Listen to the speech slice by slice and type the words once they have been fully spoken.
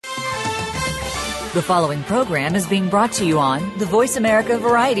The following program is being brought to you on the Voice America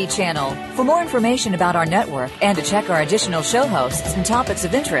Variety Channel. For more information about our network and to check our additional show hosts and topics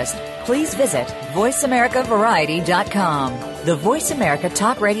of interest, please visit voiceamericavariety.com. The Voice America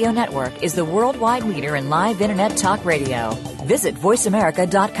Talk Radio Network is the worldwide leader in live Internet talk radio. Visit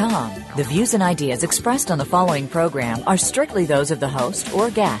voiceamerica.com. The views and ideas expressed on the following program are strictly those of the host or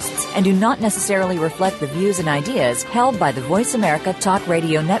guests and do not necessarily reflect the views and ideas held by the Voice America Talk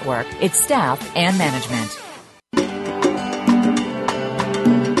Radio Network, its staff, and management.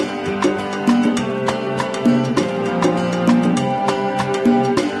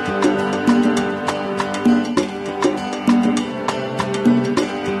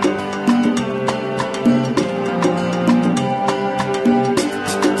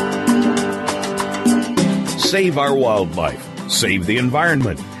 Save our wildlife, save the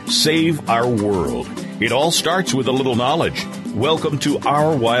environment, save our world. It all starts with a little knowledge. Welcome to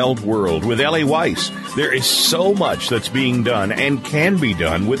Our Wild World with Ellie Weiss. There is so much that's being done and can be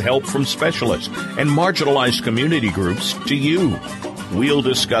done with help from specialists and marginalized community groups to you. We'll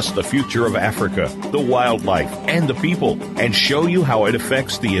discuss the future of Africa, the wildlife, and the people, and show you how it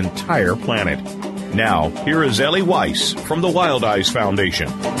affects the entire planet. Now, here is Ellie Weiss from the Wild Eyes Foundation.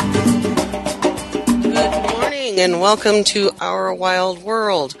 And welcome to Our Wild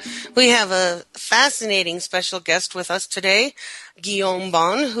World. We have a fascinating special guest with us today, Guillaume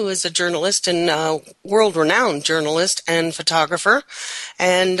Bonn, who is a journalist and world-renowned journalist and photographer.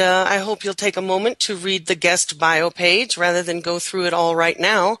 And I hope you'll take a moment to read the guest bio page rather than go through it all right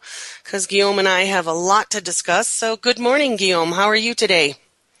now, because Guillaume and I have a lot to discuss. So good morning, Guillaume. How are you today?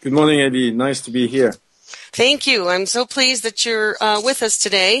 Good morning, Eddie. Nice to be here. Thank you. I'm so pleased that you're with us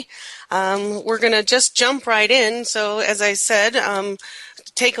today. We're going to just jump right in. So, as I said,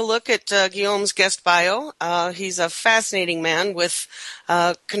 take a look at Guillaume's guest bio. He's a fascinating man with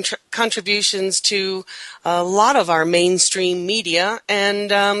contributions to a lot of our mainstream media.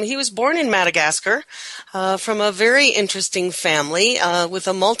 And he was born in Madagascar from a very interesting family with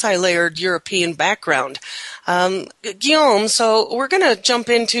a multi-layered European background. Guillaume, so we're going to jump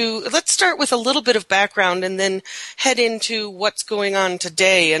into, let's start with a little bit of background and then head into what's going on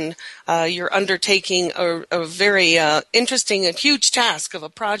today. And you're undertaking a very interesting and huge task of a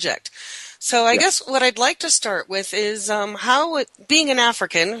project. So I guess what I'd like to start with is how, being an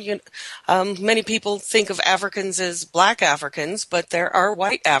African, many people think of Africans as black Africans, but there are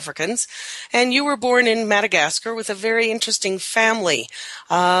white Africans. And you were born in Madagascar with a very interesting family.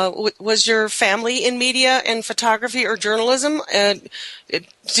 Was your family in media and photography or journalism?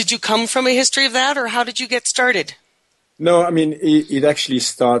 Did you come from a history of that, or how did you get started? No, I mean, it actually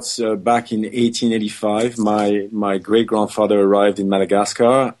starts back in 1885. My great-grandfather arrived in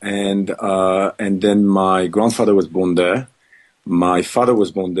Madagascar, and then my grandfather was born there. My father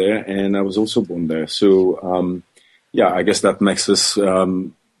was born there, and I was also born there. So, I guess that makes us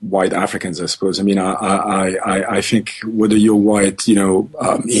white Africans, I suppose. I mean, I think whether you're white,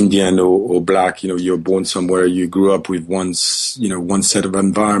 Indian or black, you're born somewhere, you grew up with one set of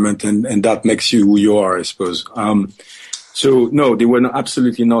environment, and that makes you who you are, I suppose. So no, they were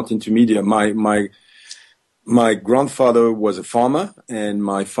absolutely not into media. My grandfather was a farmer, and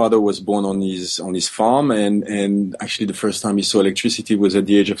my father was born on his farm. And actually, the first time he saw electricity was at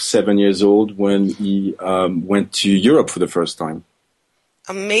the age of 7 years old when he went to Europe for the first time.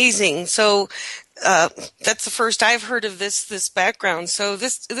 Amazing. So that's the first I've heard of this background. So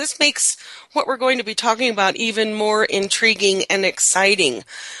this makes what we're going to be talking about even more intriguing and exciting.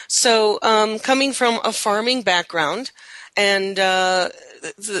 So coming from a farming background, and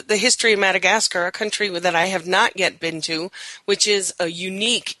the history of Madagascar, a country that I have not yet been to, which is a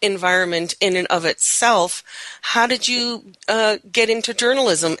unique environment in and of itself. How did you get into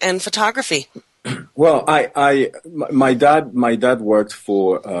journalism and photography? Well, my dad worked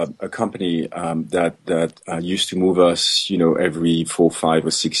for a company that used to move us, every 4, 5,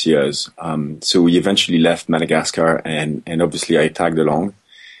 or 6 years. So we eventually left Madagascar, and obviously I tagged along.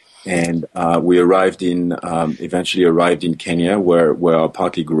 And we eventually arrived in Kenya, where I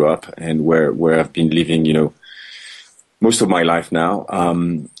partly grew up and where I've been living, most of my life now.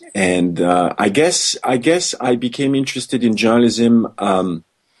 I guess I became interested in journalism,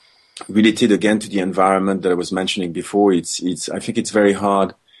 related again to the environment that I was mentioning before. I think it's very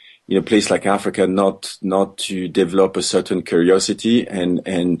hard in a place like Africa not to develop a certain curiosity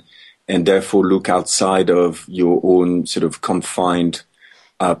and therefore look outside of your own sort of confined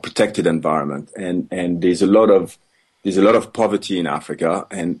protected environment, and there's a lot of poverty in Africa,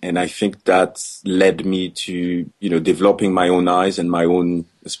 and I think that led me to developing my own eyes and my own,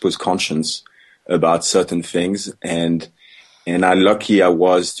 I suppose, conscience about certain things, and and how lucky I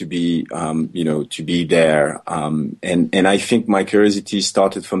was to be, to be there. And I think my curiosity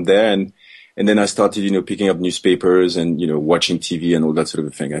started from there. And then I started, picking up newspapers and, watching TV and all that sort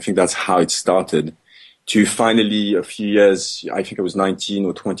of thing. I think that's how it started. To finally, a few years, I think I was 19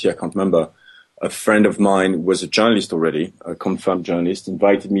 or 20, I can't remember. A friend of mine was a journalist already, a confirmed journalist,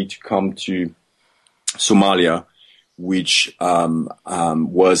 invited me to come to Somalia, which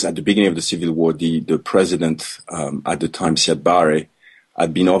was at the beginning of the civil war. The president at the time, Siad Barre,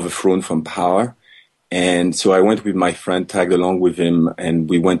 had been overthrown from power. And so I went with my friend, tagged along with him, and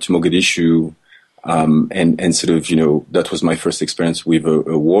we went to Mogadishu. And sort of, that was my first experience with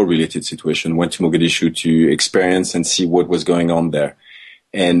a war-related situation. Went to Mogadishu to experience and see what was going on there.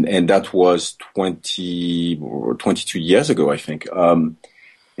 And that was 20 or 22 years ago, I think.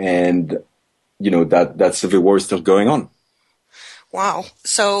 That civil war is still going on. Wow.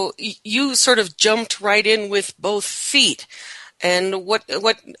 So you sort of jumped right in with both feet. And what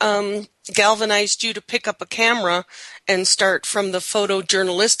galvanized you to pick up a camera and start from the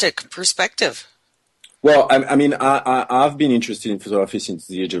photojournalistic perspective? Well, I've been interested in photography since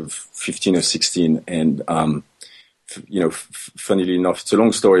the age of 15 or 16. And, funnily enough, it's a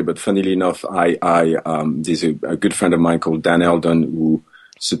long story, but funnily enough, there's a good friend of mine called Dan Eldon, who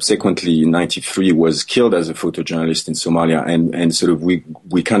subsequently in 93 was killed as a photojournalist in Somalia. And sort of we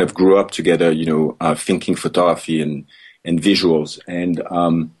kind of grew up together, thinking photography and visuals. And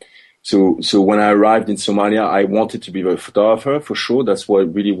so when I arrived in Somalia, I wanted to be a photographer for sure. That's what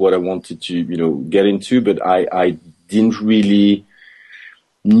I wanted to, get into. But I didn't really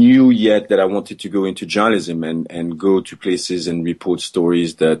knew yet that I wanted to go into journalism and go to places and report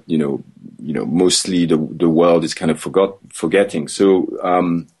stories that, mostly the world is kind of forgetting.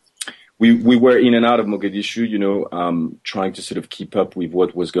 So, we were in and out of Mogadishu, trying to sort of keep up with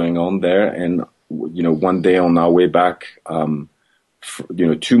what was going on there. And, one day on our way back,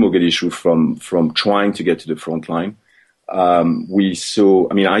 to Mogadishu from trying to get to the front line, I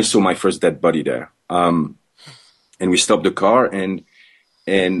saw my first dead body there. And we stopped the car and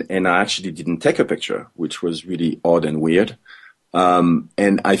I actually didn't take a picture, which was really odd and weird.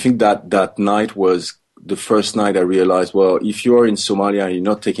 And I think that night was the first night I realized, well, if you're in Somalia and you're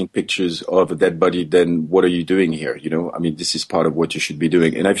not taking pictures of a dead body, then what are you doing here? This is part of what you should be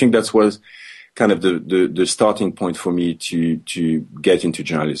doing. And I think that was kind of the starting point for me to get into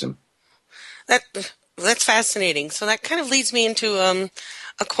journalism. That's fascinating. So that kind of leads me into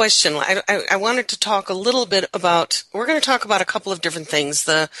a question. I wanted to talk a little bit about, we're going to talk about a couple of different things,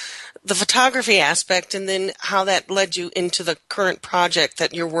 the photography aspect and then how that led you into the current project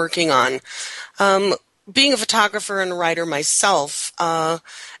that you're working on. Being a photographer and a writer myself,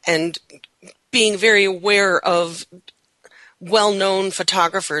 and being very aware of well-known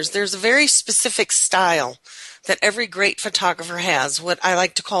photographers, there's a very specific style that every great photographer has, what I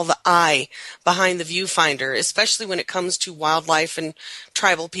like to call the eye behind the viewfinder, especially when it comes to wildlife and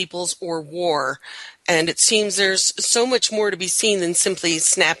tribal peoples or war. And it seems there's so much more to be seen than simply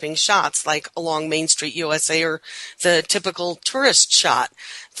snapping shots like along Main Street, USA, or the typical tourist shot.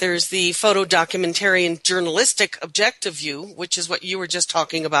 There's the photo documentarian journalistic objective view, which is what you were just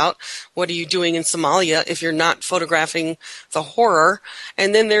talking about. What are you doing in Somalia if you're not photographing the horror?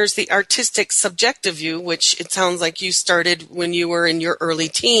 And then there's the artistic subjective view, which it sounds like you started when you were in your early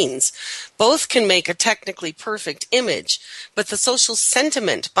teens. Both can make a technically perfect image, but the social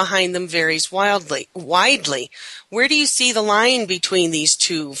sentiment behind them varies widely. Where do you see the line between these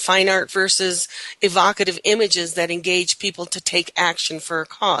two, fine art versus evocative images that engage people to take action for a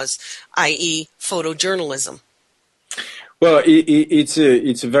cause, i.e. photojournalism? Well, it's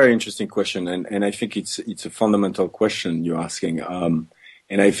a very interesting question, and I think it's a fundamental question you're asking.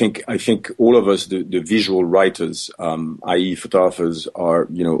 And I think all of us, the visual writers, i.e. photographers, are,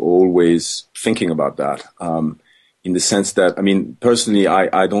 always thinking about that. In the sense that, personally,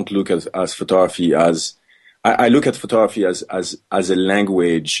 I don't look at photography as, I look at photography as a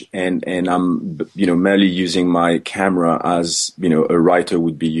language, and I'm, merely using my camera as, a writer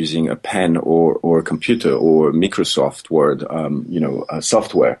would be using a pen or a computer or Microsoft Word,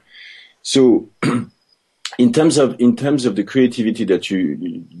 software. So, in terms of the creativity that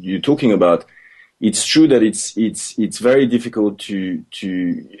you're talking about, it's true that it's very difficult to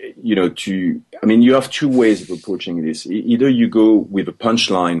you have two ways of approaching this. Either you go with a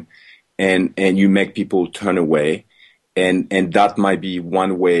punchline and you make people turn away, and that might be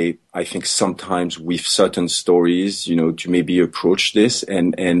one way, I think, sometimes with certain stories, to maybe approach this,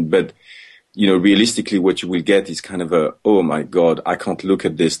 but realistically what you will get is kind of oh my God, I can't look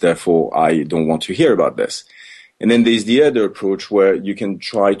at this, therefore I don't want to hear about this. And then there's the other approach where you can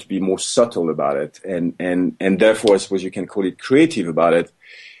try to be more subtle about it, and therefore I suppose you can call it creative about it,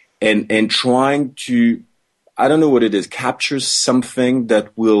 and trying to, I don't know what it is, capture something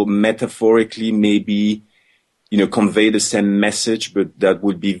that will metaphorically maybe, convey the same message, but that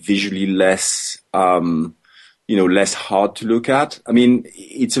would be visually less, less hard to look at. I mean,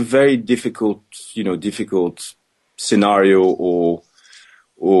 it's a very difficult scenario or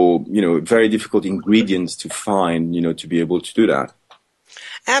very difficult ingredients to find, to be able to do that.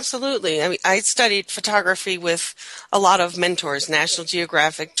 Absolutely. I mean, I studied photography with a lot of mentors, National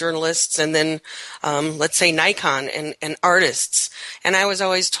Geographic journalists, and then, let's say Nikon and artists. And I was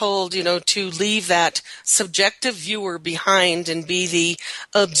always told, to leave that subjective viewer behind and be the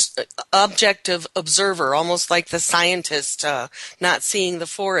objective observer, almost like the scientist, not seeing the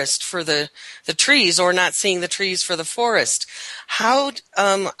forest for the trees or not seeing the trees for the forest. I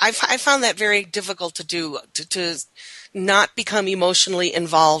found that very difficult to do, to not become emotionally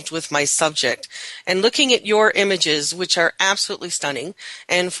involved with my subject. And looking at your images, which are absolutely stunning,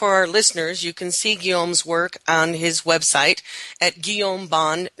 and for our listeners, you can see Guillaume's work on his website at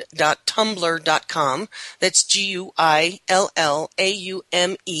guillaumebonn.tumblr.com. That's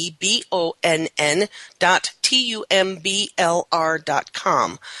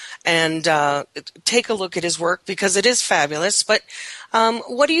Guillaumebonn.tumblr.com. And take a look at his work because it is fabulous. But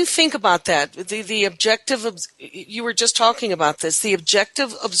what do you think about that? The objective, you were just talking about this, the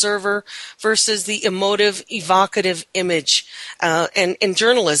objective observer versus the emotive, evocative image. And in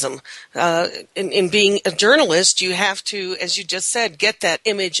journalism, in being a journalist, you have to, as you just said, get that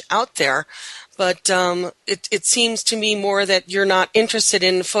image out there. But it seems to me more that you're not interested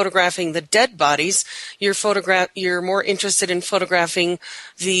in photographing the dead bodies. You're more interested in photographing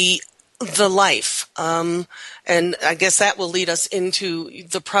the life. And I guess that will lead us into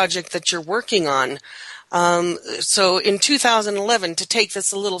the project that you're working on. So in 2011, to take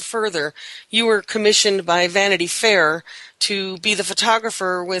this a little further, you were commissioned by Vanity Fair to be the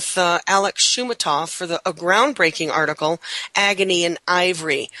photographer with Alex Shumatoff for a groundbreaking article, Agony in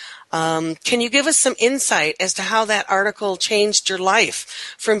Ivory. Can you give us some insight as to how that article changed your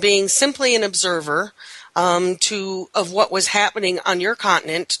life from being simply an observer of what was happening on your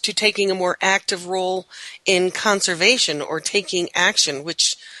continent to taking a more active role in conservation or taking action,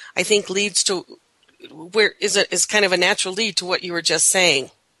 which I think leads to is kind of a natural lead to what you were just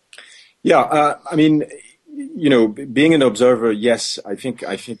saying. Yeah, I mean, being an observer, yes, I think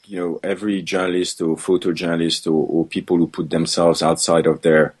every journalist or photojournalist or people who put themselves outside of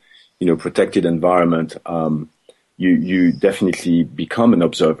their protected environment, you definitely become an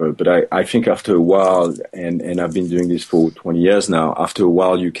observer. But I think after a while, and I've been doing this for 20 years now, after a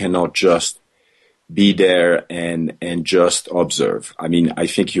while you cannot just be there and just observe. I mean, I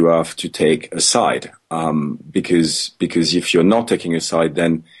think you have to take a side, because if you're not taking a side,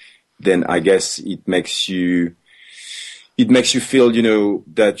 then I guess it makes you feel,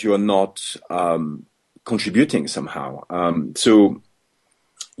 that you're not contributing somehow. So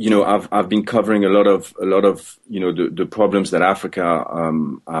I've been covering a lot of the problems that Africa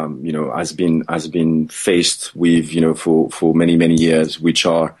has been faced with for many years, which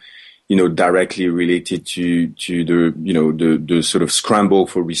are directly related to the sort of scramble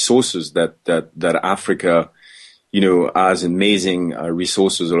for resources that Africa has amazing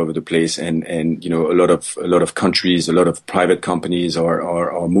resources all over the place, and a lot of countries, a lot of private companies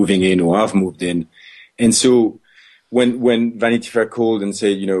are moving in or have moved in, and so when Vanity Fair called and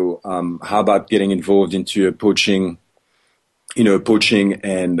said how about getting involved into a poaching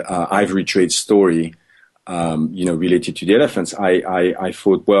and ivory trade story related to the elephants, I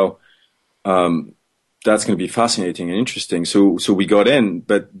thought, well, that's going to be fascinating and interesting. So we got in,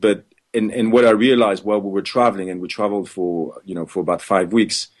 but what I realized while we were traveling, and we traveled for about 5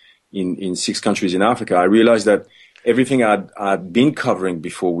 weeks in 6 countries in Africa, I realized that everything I'd been covering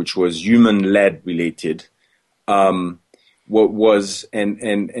before, which was human-led related, what was,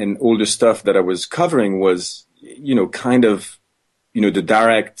 and all the stuff that I was covering was, kind of, the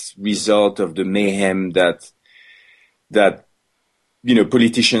direct result of the mayhem that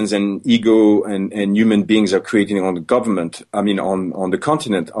politicians and ego and human beings are creating on the government. I mean, on the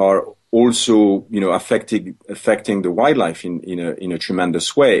continent, are also, affecting the wildlife in a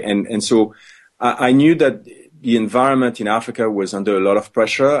tremendous way. And so I knew that the environment in Africa was under a lot of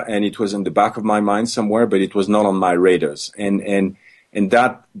pressure, and it was in the back of my mind somewhere, but it was not on my radars. And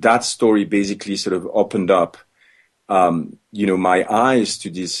that story basically sort of opened up, my eyes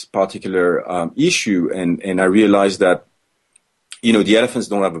to this particular issue. And I realized that, the elephants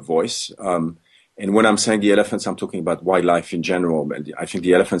don't have a voice. And And when I'm saying the elephants, I'm talking about wildlife in general. I think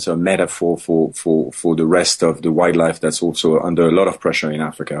the elephants are a metaphor for the rest of the wildlife that's also under a lot of pressure in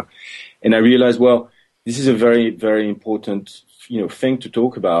Africa. And I realized, well, this is a very, very important, thing to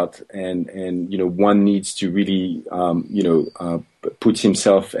talk about. And one needs to really, put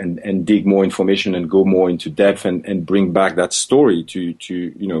himself and dig more information and go more into depth and bring back that story to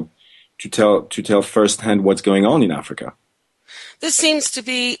tell firsthand what's going on in Africa. This seems to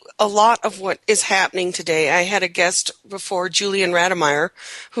be a lot of what is happening today. I had a guest before, Julian Rademeyer,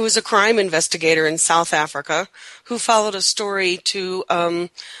 who is a crime investigator in South Africa, who followed a story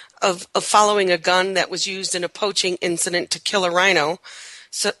of following a gun that was used in a poaching incident to kill a rhino.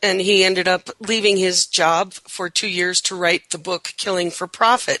 So, and he ended up leaving his job for 2 years to write the book Killing for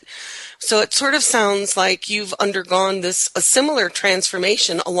Profit. So it sort of sounds like you've undergone a similar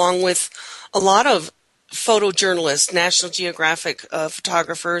transformation along with a lot of photojournalists, National Geographic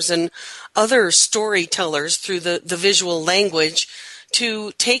photographers, and other storytellers through the visual language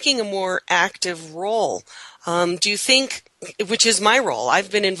to taking a more active role. Do you think, which is my role,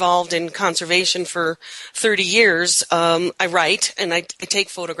 I've been involved in conservation for 30 years. I write and I take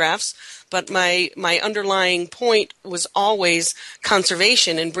photographs, but my underlying point was always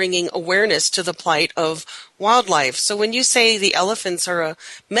conservation and bringing awareness to the plight of wildlife. So when you say the elephants are a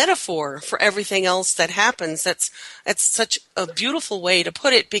metaphor for everything else that happens, that's such a beautiful way to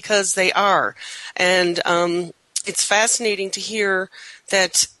put it, because they are. And it's fascinating to hear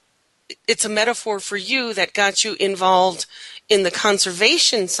that it's a metaphor for you that got you involved in the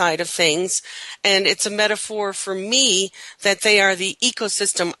conservation side of things, and it's a metaphor for me that they are the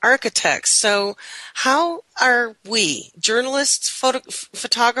ecosystem architects. So how are we, journalists,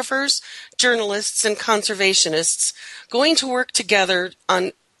 photographers, journalists, and conservationists, going to work together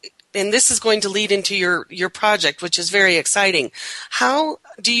on, and this is going to lead into your project, which is very exciting. How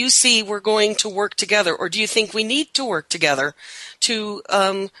do you see we're going to work together, or do you think we need to work together to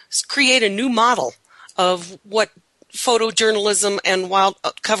create a new model of what photojournalism and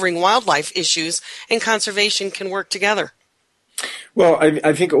covering wildlife issues and conservation can work together? Well,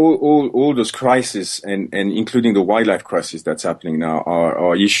 I think all those crises, and including the wildlife crisis that's happening now,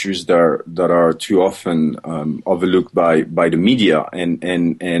 are issues that are too often overlooked by the media,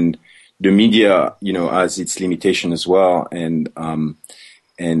 and the media, has its limitation as well, and I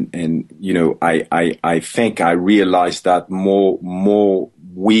think I realized that more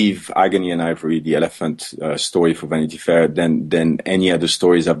with Agony and Ivory, the elephant story for Vanity Fair, than any other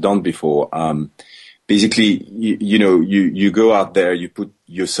stories I've done before. Basically, you go out there, you put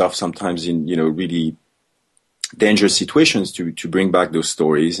yourself sometimes in, really dangerous situations to bring back those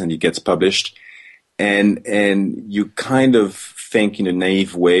stories, and it gets published. And you kind of think in a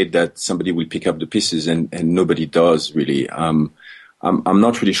naive way that somebody will pick up the pieces, and nobody does really. I'm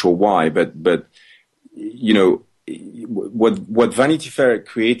not really sure why, but what Vanity Fair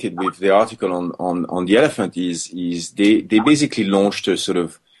created with the article on the elephant is they basically launched a sort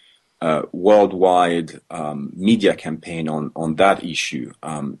of worldwide media campaign on that issue,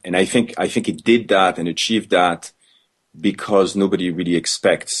 and I think it did that and achieved that because nobody really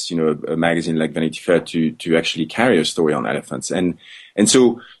expects a magazine like Vanity Fair to actually carry a story on elephants, and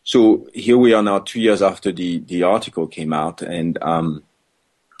so here we are now 2 years after the article came out, and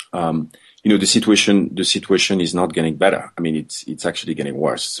the situation is not getting better. I mean, it's actually getting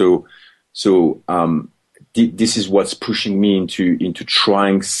worse. So this is what's pushing me into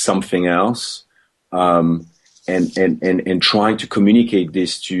trying something else, and trying to communicate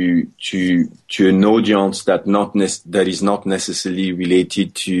this to an audience that is not necessarily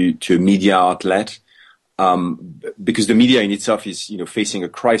related to a media outlet, because the media in itself is facing a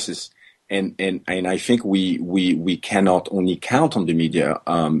crisis. And I think we cannot only count on the media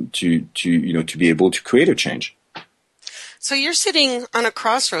to be able to create a change. So you're sitting on a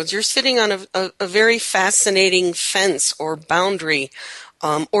crossroads. You're sitting on a very fascinating fence or boundary,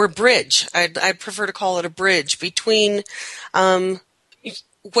 or bridge. I'd prefer to call it a bridge between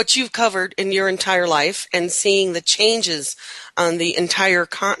what you've covered in your entire life and seeing the changes on the entire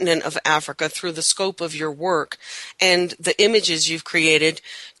continent of Africa through the scope of your work and the images you've created,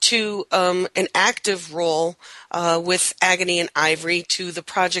 to an active role with Agony and Ivory, to the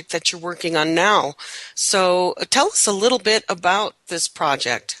project that you're working on now. So tell us a little bit about this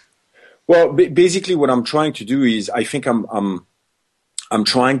project. Well, basically what I'm trying to do is, I think I'm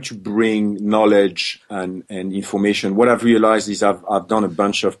trying to bring knowledge and information. What I've realized is I've done a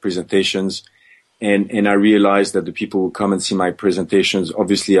bunch of presentations, and I realized that the people who come and see my presentations,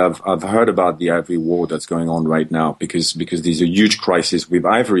 obviously I've heard about the ivory war that's going on right now, because there's a huge crisis with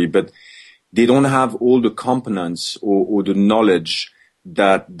ivory, but they don't have all the components or the knowledge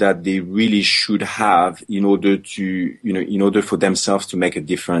that they really should have in order for themselves to make a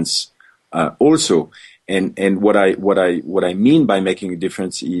difference, also. And what I mean by making a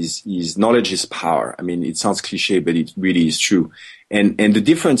difference is knowledge is power. I mean, it sounds cliche, but it really is true. And the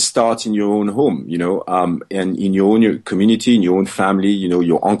difference starts in your own home, and in your own community, in your own family,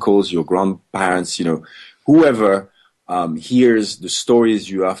 your uncles, your grandparents, whoever hears the stories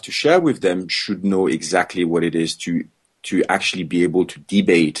you have to share with them should know exactly what it is to actually be able to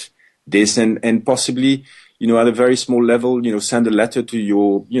debate this and possibly, at a very small level, send a letter to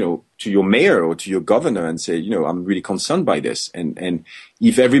your mayor or to your governor and say, I'm really concerned by this. And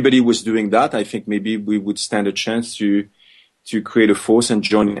if everybody was doing that, I think maybe we would stand a chance to create a force and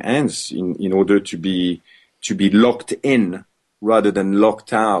join hands in order to be locked in rather than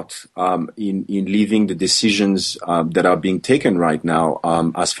locked out, in leaving the decisions, that are being taken right now,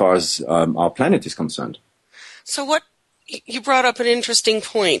 as far as, our planet is concerned. So you brought up an interesting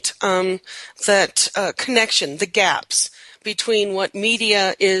point, that connection, the gaps between what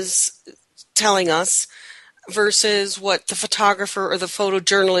media is telling us versus what the photographer or the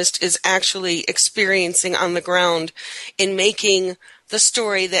photojournalist is actually experiencing on the ground in making the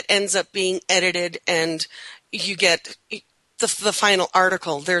story that ends up being edited and you get the final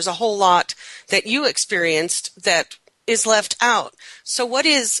article. There's a whole lot that you experienced that is left out. So what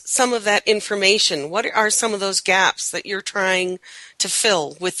is some of that information? What are some of those gaps that you're trying to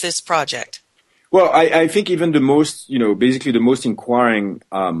fill with this project? Well, I think even the most, basically the most inquiring,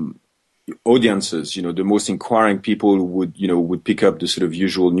 audiences, the most inquiring people would pick up the sort of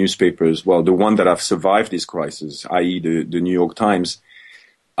usual newspapers. Well, the one that have survived this crisis, i.e. the New York Times,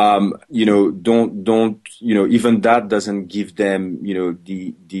 even that doesn't give them,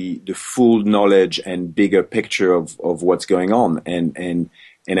 the full knowledge and bigger picture of what's going on. And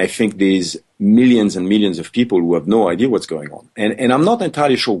I think there's millions and millions of people who have no idea what's going on. And I'm not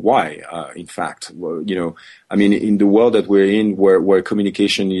entirely sure why, in fact. Well, in the world that we're in, where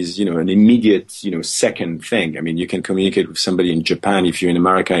communication is, an immediate, second thing. I mean, you can communicate with somebody in Japan if you're in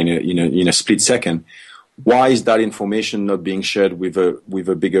America in a split second. Why is that information not being shared with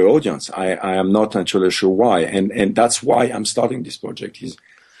a bigger audience? I am not entirely sure why. And that's why I'm starting this project, is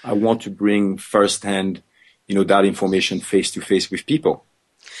I want to bring firsthand, that information face to face with people.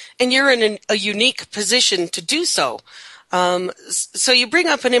 And you're in a unique position to do so. So you bring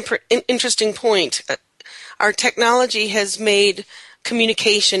up an interesting point. Our technology has made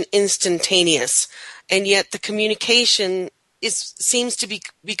communication instantaneous, and yet the communication seems to be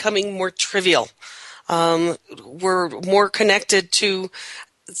becoming more trivial. We're more connected to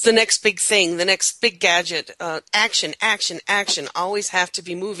the next big thing, the next big gadget, action, always have to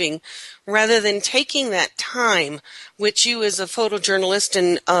be moving, rather than taking that time, which you as a photojournalist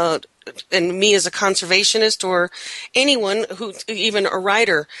and me as a conservationist or anyone who, even a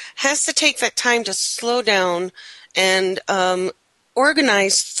writer, has to take that time to slow down and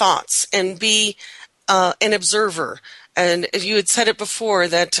organize thoughts and be an observer. And you had said it before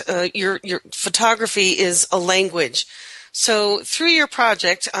that your photography is a language. So through your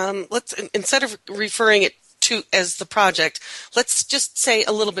project, let's, instead of referring it to as the project, let's just say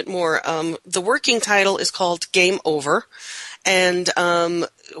a little bit more. The working title is called Game Over, and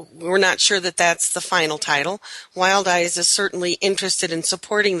we're not sure that that's the final title. Wild Eyes is certainly interested in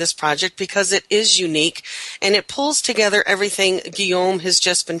supporting this project because it is unique, and it pulls together everything Guillaume has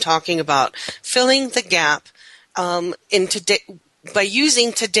just been talking about, filling the gap by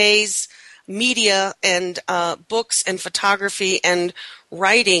using today's media and books and photography and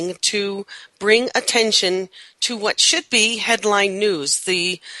writing to bring attention to what should be headline news,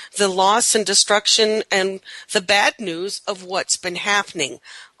 the loss and destruction and the bad news of what's been happening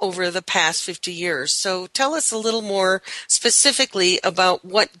over the past 50 years. So tell us a little more specifically about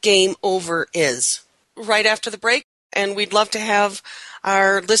what Game Over is. Right after the break, and we'd love to have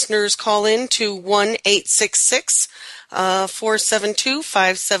our listeners call in to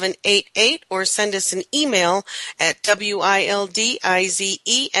 1-866-472-5788 or send us an email at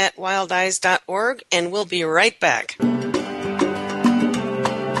wildize@wildeyes.org, and we'll be right back.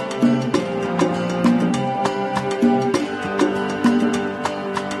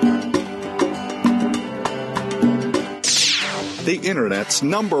 The Internet's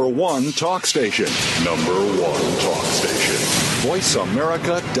 #1 talk station. #1 talk station.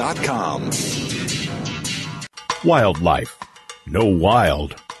 VoiceAmerica.com. Wildlife. No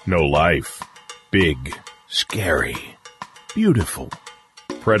wild, no life. Big, scary, beautiful.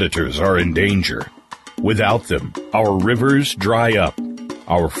 Predators are in danger. Without them, our rivers dry up.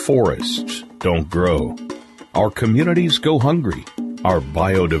 Our forests don't grow. Our communities go hungry. Our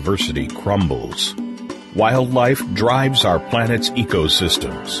biodiversity crumbles. Wildlife drives our planet's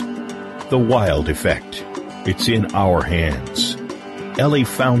ecosystems. The wild effect. It's in our hands. Ellie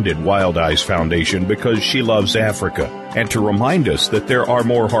founded Wild Eyes Foundation because she loves Africa and to remind us that there are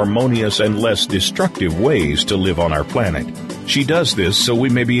more harmonious and less destructive ways to live on our planet. She does this so we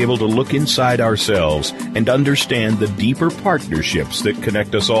may be able to look inside ourselves and understand the deeper partnerships that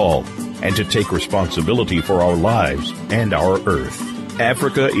connect us all, and to take responsibility for our lives and our Earth.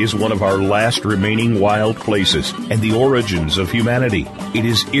 Africa is one of our last remaining wild places and the origins of humanity. It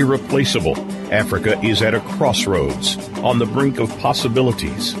is irreplaceable. Africa is at a crossroads, on the brink of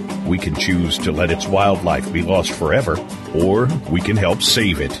possibilities. We can choose to let its wildlife be lost forever, or we can help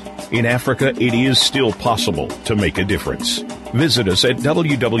save it. In Africa, it is still possible to make a difference. Visit us at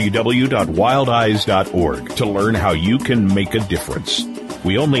www.wildeyes.org to learn how you can make a difference.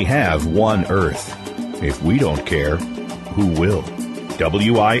 We only have one Earth. If we don't care, who will?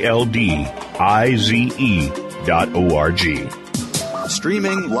 WILDIZE.org.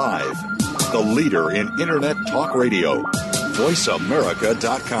 Streaming live. The leader in Internet talk radio.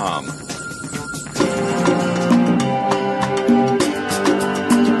 VoiceAmerica.com.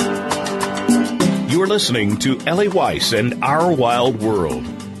 You're listening to Ellie Weiss and Our Wild World.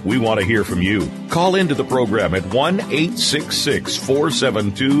 We want to hear from you. Call into the program at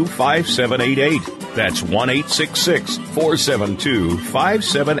 1-866-472-5788. That's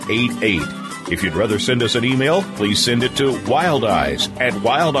 1-866-472-5788. If you'd rather send us an email, please send it to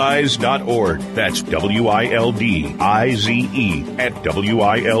wildeyes@wildeyes.org. That's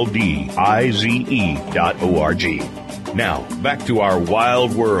WILDIZE@WILDIZE.org. Now, back to our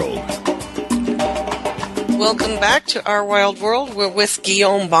wild world. Welcome back to Our Wild World. We're with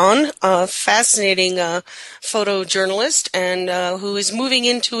Guillaume Bonn, a fascinating photojournalist and who is moving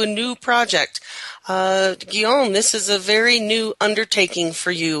into a new project. Guillaume, this is a very new undertaking for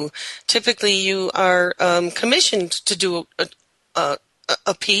you. Typically, you are commissioned to do a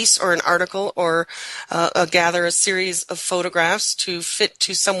piece or an article or gather a series of photographs to fit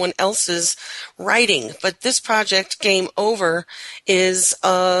to someone else's writing. But this project, Game Over, is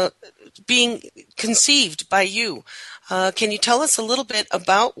being conceived by you. Can you tell us a little bit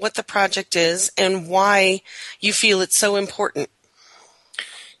about what the project is and why you feel it's so important?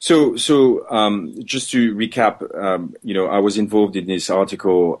 So just to recap, I was involved in this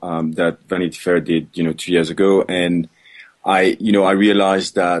article that Vanity Fair did, 2 years ago, and I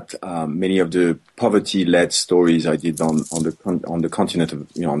realized that many of the poverty-led stories I did on the continent of,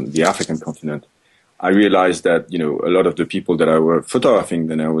 on the African continent, I realized that, a lot of the people that I were photographing,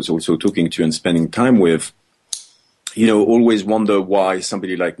 that I was also talking to and spending time with, always wonder why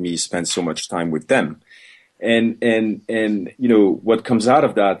somebody like me spends so much time with them. And what comes out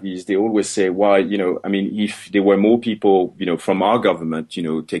of that is they always say, why, if there were more people, from our government,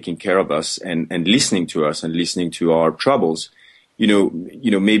 taking care of us and listening to us and listening to our troubles,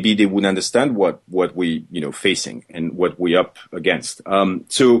 maybe they would understand what we, facing and what we're up against.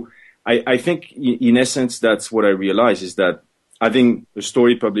 So I think in essence, that's what I realize is that having a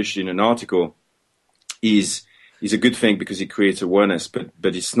story published in an article is a good thing because it creates awareness, but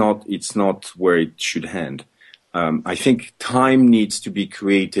it's not where it should end. I think time needs to be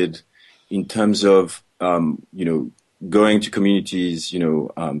created in terms of, going to communities,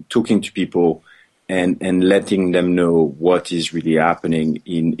 talking to people and letting them know what is really happening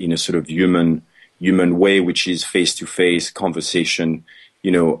in a sort of human way, which is face-to-face conversation,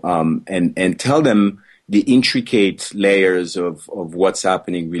 and tell them the intricate layers of what's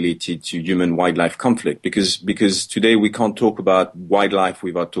happening related to human-wildlife conflict, because today we can't talk about wildlife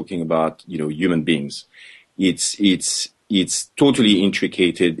without talking about, human beings. It's totally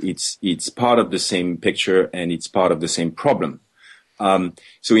intricated. It's part of the same picture and it's part of the same problem.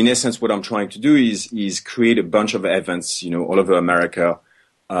 So in essence, what I'm trying to do is create a bunch of events, all over America,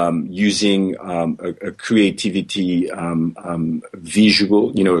 using a creativity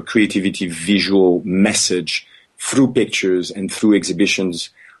visual message through pictures and through exhibitions,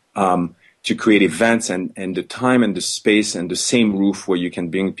 to create events and the time and the space and the same roof where you can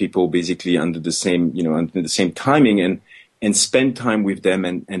bring people basically under the same timing and spend time with them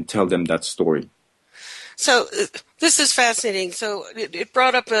and tell them that story. So this is fascinating. So it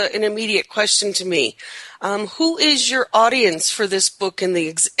brought up an immediate question to me. Who is your audience for this book in the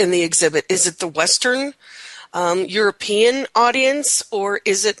exhibit? Is it the Western European audience, or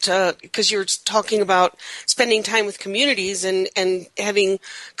is it because you're talking about spending time with communities and having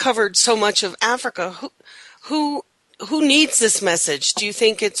covered so much of Africa? Who needs this message? Do you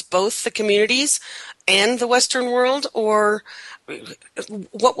think it's both the communities and the Western world, or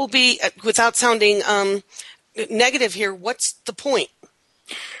what will be, without sounding negative here, what's the point?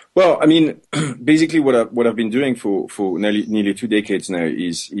 Well, I mean, basically what I've been doing for nearly 2 decades now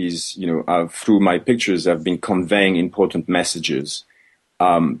is through my pictures, I've been conveying important messages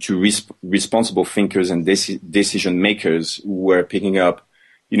to responsible thinkers and decision makers who were picking up,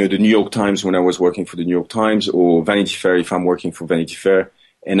 the New York Times when I was working for the New York Times, or Vanity Fair if I'm working for Vanity Fair,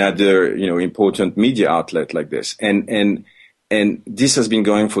 and other, important media outlet like this. And this has been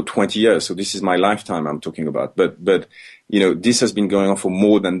going for 20 years. So this is my lifetime I'm talking about. But this has been going on for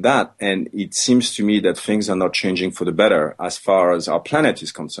more than that. And it seems to me that things are not changing for the better as far as our planet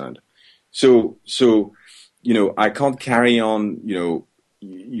is concerned. So I can't carry on,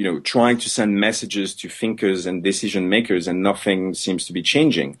 trying to send messages to thinkers and decision makers, and nothing seems to be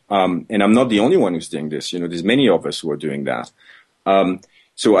changing. And I'm not the only one who's doing this. There's many of us who are doing that.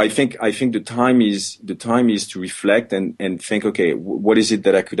 So I think the time is to reflect and think, okay, what is it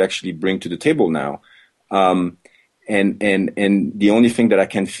that I could actually bring to the table now? And the only thing that I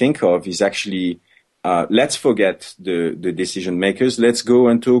can think of is actually, let's forget the decision makers. Let's go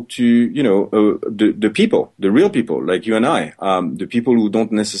and talk to, the people, the real people like you and I, the people who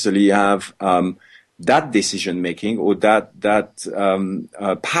don't necessarily have, that decision making or that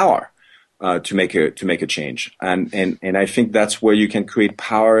power. To make a change, and I think that's where you can create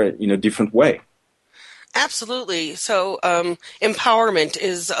power in a different way. Absolutely. So, empowerment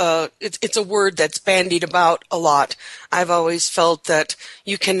is it's a word that's bandied about a lot. I've always felt that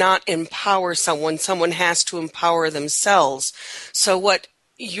you cannot empower someone; someone has to empower themselves. So, what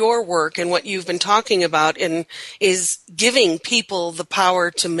your work and what you've been talking about is giving people the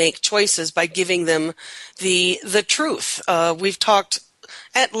power to make choices by giving them the truth. We've talked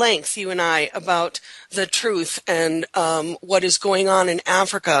at length, you and I, about the truth and what is going on in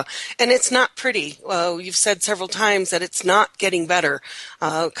Africa. And it's not pretty. You've said several times that it's not getting better.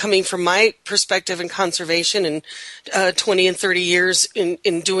 Coming from my perspective in conservation and 20 and 30 years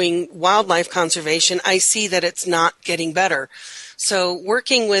in doing wildlife conservation, I see that it's not getting better. So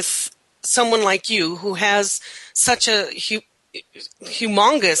working with someone like you who has such a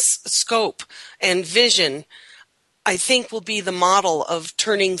humongous scope and vision, I think will be the model of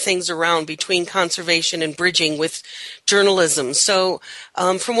turning things around between conservation and bridging with journalism. So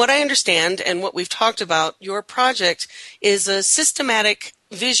from what I understand and what we've talked about, your project is a systematic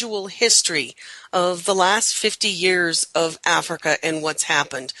visual history of the last 50 years of Africa and what's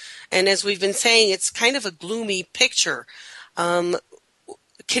happened. And as we've been saying, it's kind of a gloomy picture.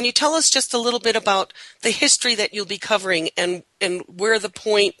 Can you tell us just a little bit about the history that you'll be covering and where the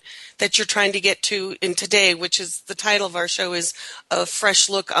point that you're trying to get to in today, which is the title of our show, is A Fresh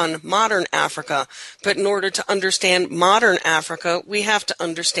Look on Modern Africa. But in order to understand modern Africa, we have to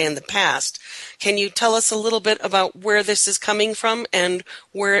understand the past. Can you tell us a little bit about where this is coming from and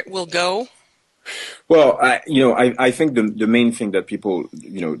where it will go? Well, I think the main thing that people,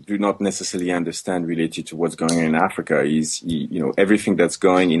 do not necessarily understand related to what's going on in Africa is, everything that's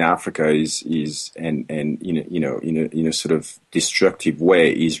going in Africa is in a sort of destructive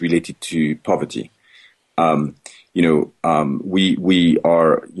way is related to poverty. We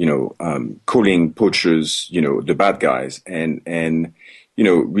are, calling poachers, the bad guys, and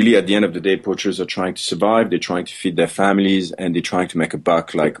really at the end of the day, poachers are trying to survive. They're trying to feed their families, and they're trying to make a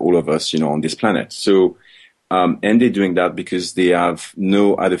buck like all of us, on this planet. So, and they're doing that because they have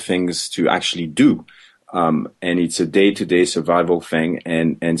no other things to actually do. And it's a day-to-day survival thing.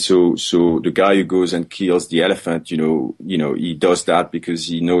 And so the guy who goes and kills the elephant, he does that because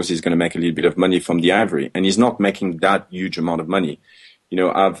he knows he's going to make a little bit of money from the ivory, and he's not making that huge amount of money.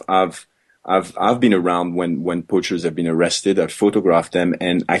 I've been around when poachers have been arrested. I've photographed them,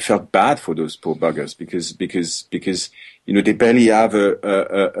 and I felt bad for those poor buggers because they barely have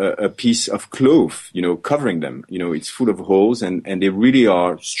a piece of cloth, covering them. It's full of holes, and they really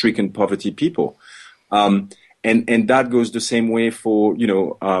are stricken poverty people. And that goes the same way for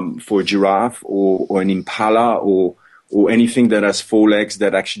a giraffe or an impala or anything that has 4 legs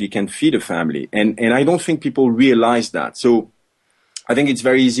that actually can feed a family. And I don't think people realize that. So I think it's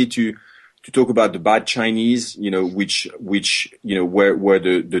very easy to talk about the bad Chinese, which where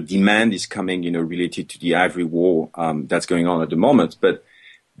the demand is coming, related to the ivory war, that's going on at the moment. But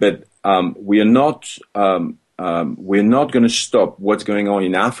we're not going to stop what's going on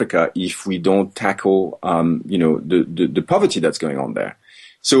in Africa if we don't tackle, the poverty that's going on there.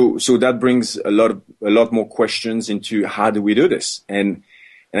 So that brings a lot more questions into how do we do this? And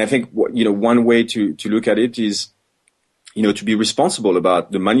I think, one way to look at it is, to be responsible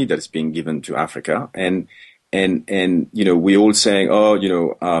about the money that is being given to Africa. And we're all saying,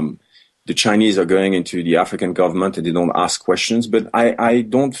 the Chinese are going into the African government and they don't ask questions. But I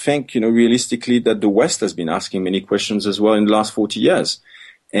don't think, realistically that the West has been asking many questions as well in the last 40 years.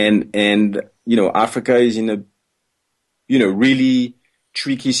 And Africa is in a, really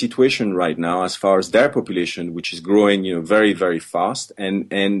tricky situation right now as far as their population, which is growing, very, very fast.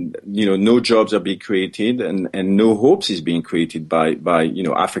 And no jobs are being created and no hopes is being created by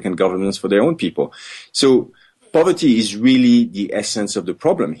African governments for their own people. So poverty is really the essence of the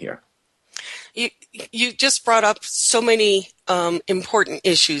problem here. You just brought up so many important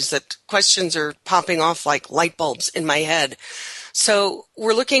issues that questions are popping off like light bulbs in my head. So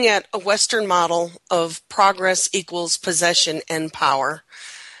we're looking at a Western model of progress equals possession and power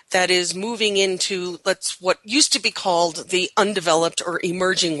that is moving into what used to be called the undeveloped or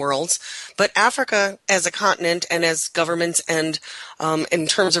emerging worlds. But Africa as a continent and as governments and in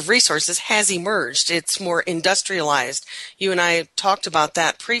terms of resources has emerged. It's more industrialized. You and I talked about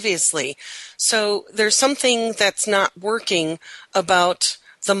that previously. So there's something that's not working about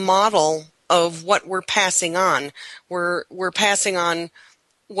the model of what we're passing on. We're passing on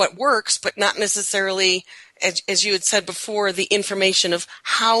what works, but not necessarily, as you had said before, the information of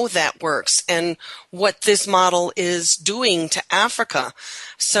how that works and what this model is doing to Africa.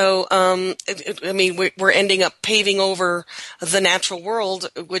 So, we're ending up paving over the natural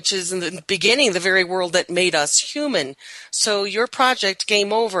world, which is in the beginning the very world that made us human. So your project,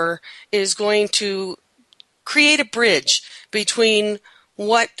 Game Over, is going to create a bridge between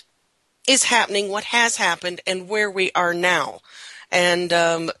what is happening, what has happened, and where we are now. And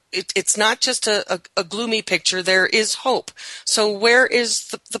it's not just a gloomy picture. There is hope. So where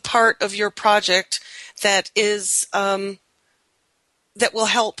is the part of your project that is that will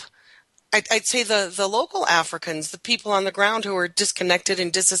help? I'd say the local Africans, the people on the ground who are disconnected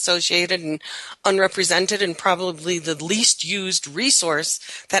and disassociated and unrepresented and probably the least used resource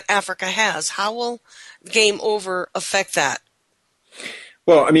that Africa has. How will Game Over affect that?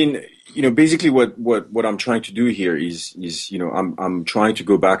 Well, basically what I'm trying to do here is I'm trying to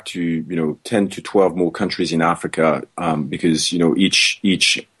go back to 10 to 12 more countries in Africa because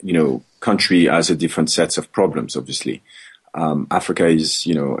each country has a different sets of problems. Obviously, Africa is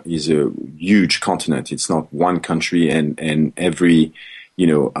a huge continent. It's not one country, and every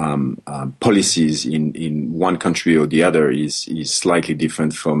policies in one country or the other is slightly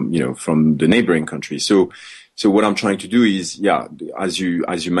different from the neighboring country. So what I'm trying to do is, as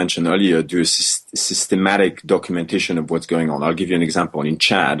you mentioned earlier, do a systematic documentation of what's going on. I'll give you an example. In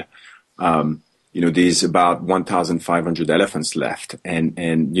Chad, there's about 1,500 elephants left,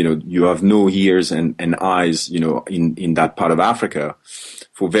 and you have no ears and eyes, in that part of Africa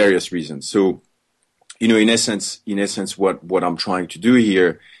for various reasons. So, in essence, what I'm trying to do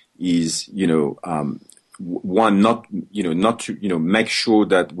here is, one, not to, make sure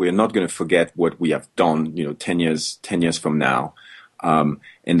that we're not going to forget what we have done, 10 years from now. And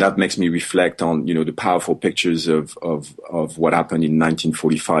that makes me reflect on, the powerful pictures of what happened in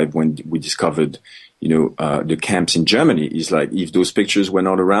 1945 when we discovered, the camps in Germany. Is like, if those pictures were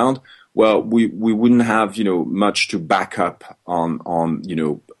not around, well, we wouldn't have, much to back up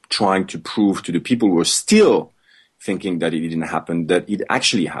on, trying to prove to the people who are still thinking that it didn't happen, that it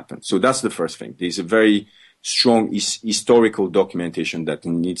actually happened. So that's the first thing. There's a very strong historical documentation that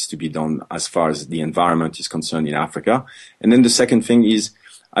needs to be done as far as the environment is concerned in Africa. And then the second thing is,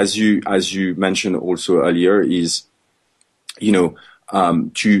 as you mentioned also earlier, is, to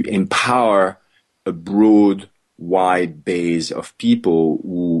empower a broad, wide base of people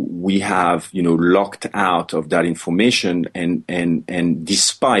who we have, locked out of that information, and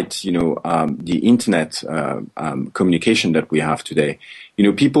despite, the internet communication that we have today,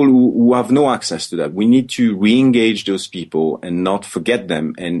 people who have no access to that, we need to re-engage those people and not forget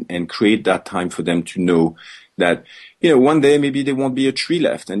them, and create that time for them to know that, one day maybe there won't be a tree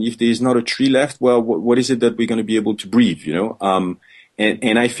left, and if there is not a tree left, well, what is it that we're going to be able to breathe,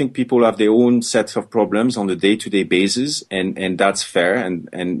 And I think people have their own sets of problems on a day-to-day basis, and that's fair. And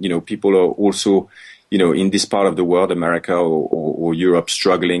people are also, in this part of the world, America or Europe,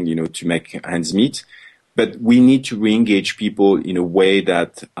 struggling, to make ends meet. But we need to re-engage people in a way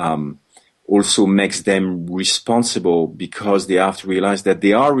that also makes them responsible, because they have to realize that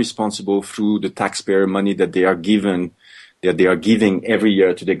they are responsible through the taxpayer money that they are giving every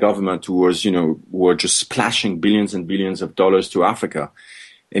year to the government, who are just splashing billions and billions of dollars to Africa,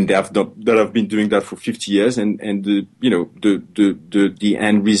 and that have been doing that for 50 years. And the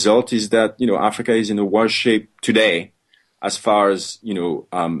end result is that Africa is in a worse shape today, as far as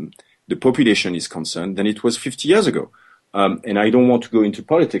the population is concerned, than it was 50 years ago. And I don't want to go into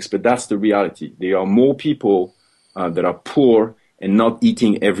politics, but that's the reality. There are more people that are poor and not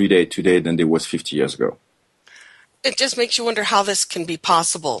eating every day today than there was 50 years ago. it just makes you wonder how this can be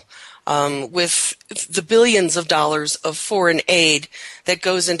possible with the billions of dollars of foreign aid that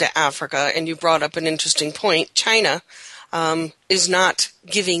goes into Africa. And you brought up an interesting point. China is not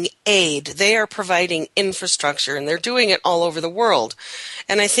giving aid. They are providing infrastructure, and they're doing it all over the world.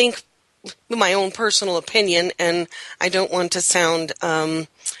 And I think, my own personal opinion, and I don't want to sound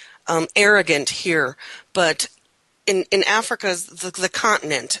arrogant here, but in Africa, the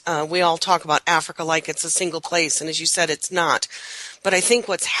continent, we all talk about Africa like it's a single place, and as you said, it's not. But I think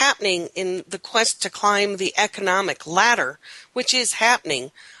what's happening in the quest to climb the economic ladder, which is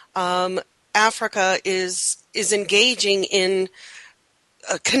happening, Africa is engaging in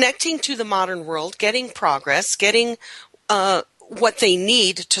connecting to the modern world, getting progress, getting what they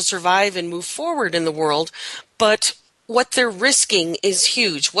need to survive and move forward in the world, but what they're risking is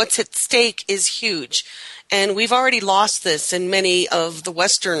huge. What's at stake is huge. And we've already lost this in many of the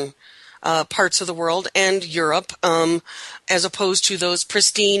Western parts of the world and Europe, as opposed to those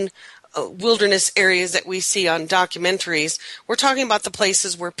pristine wilderness areas that we see on documentaries. We're talking about the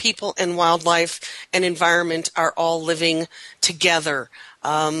places where people and wildlife and environment are all living together.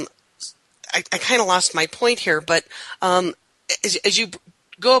 I kind of lost my point here, but as you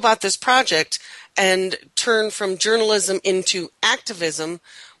go about this project and turn from journalism into activism,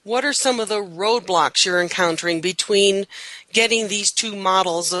 what are some of the roadblocks you're encountering between getting these two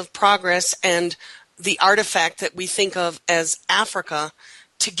models of progress and the artifact that we think of as Africa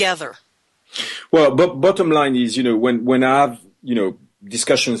together? Well, but bottom line is, when I have,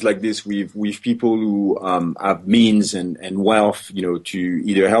 discussions like this with people who have means and wealth, to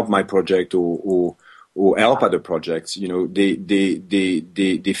either help my project or help other projects, they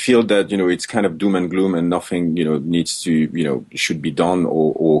feel that, it's kind of doom and gloom and nothing, needs to, should be done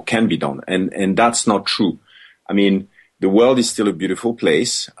or can be done. And that's not true. I mean, the world is still a beautiful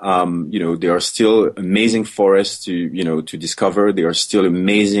place. There are still amazing forests to discover. There are still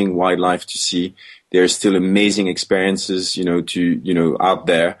amazing wildlife to see. There are still amazing experiences, out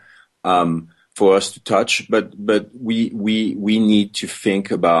there, for us to touch. But we need to think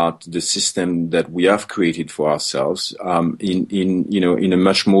about the system that we have created for ourselves, in a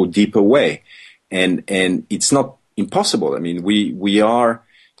much more deeper way. And it's not impossible. I mean, we are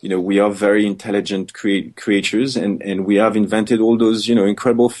very intelligent creatures, and we have invented all those,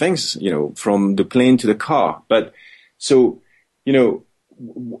 incredible things, from the plane to the car. But so,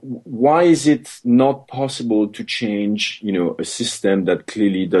 why is it not possible to change, a system that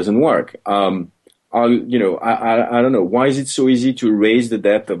clearly doesn't work? I don't know. Why is it so easy to raise the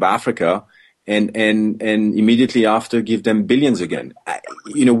debt of Africa and immediately after give them billions again?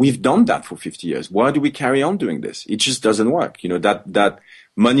 We've done that for 50 years. Why do we carry on doing this? It just doesn't work. That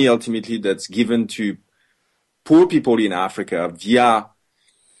money ultimately that's given to poor people in Africa via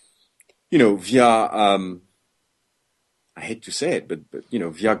I hate to say it, but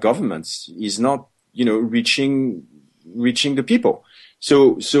via governments is not, reaching the people.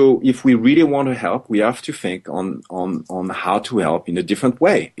 So if we really want to help, we have to think on how to help in a different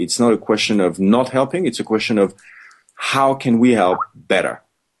way. It's not a question of not helping. It's a question of how can we help better?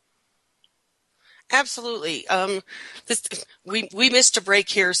 Absolutely. We missed a break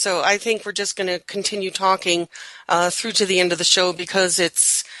here, so I think we're just going to continue talking through to the end of the show because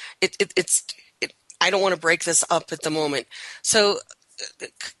it's I don't want to break this up at the moment. So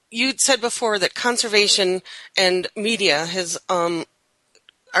you said before that conservation and media are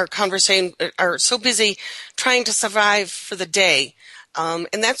so busy trying to survive for the day.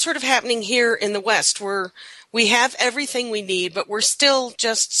 And that's sort of happening here in the West, where we have everything we need, but we're still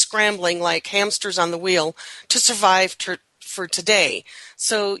just scrambling like hamsters on the wheel to survive for today.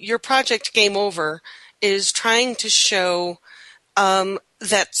 So your project Game Over is trying to show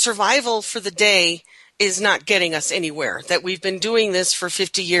that survival for the day is not getting us anywhere, that we've been doing this for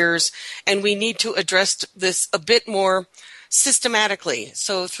 50 years, and we need to address this a bit more systematically.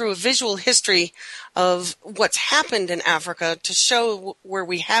 So through a visual history of what's happened in Africa to show where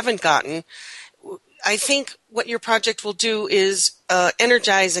we haven't gotten, I think what your project will do is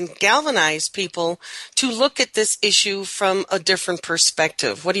energize and galvanize people to look at this issue from a different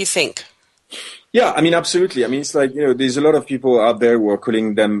perspective. What do you think? Yeah, I mean, absolutely. I mean, it's like, there's a lot of people out there who are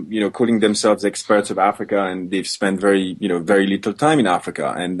calling themselves experts of Africa, and they've spent very little time in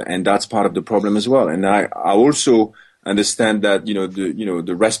Africa. And that's part of the problem as well. And I also understand that,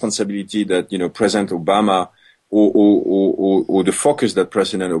 the responsibility that, President Obama or the focus that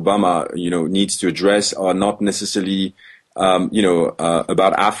President Obama, needs to address are not necessarily,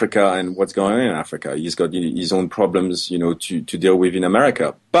 about Africa and what's going on in Africa. He's got his own problems, to deal with in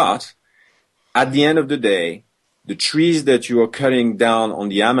America. But at the end of the day, the trees that you are cutting down on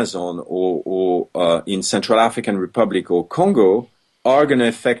the Amazon or in Central African Republic or Congo are going to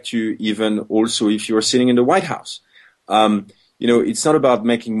affect you even also if you're sitting in the White House. It's not about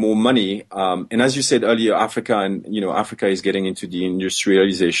making more money. And as you said earlier, Africa is getting into the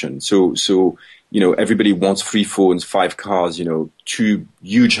industrialization. So, everybody wants 3 phones, 5 cars, 2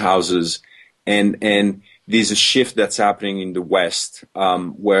 huge houses. And there's a shift that's happening in the West,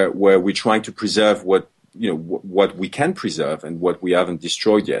 where we're trying to preserve what we can preserve and what we haven't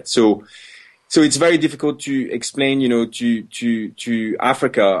destroyed yet. So it's very difficult to explain, to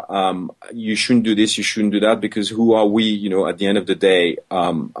Africa, you shouldn't do this, you shouldn't do that, because who are we, at the end of the day,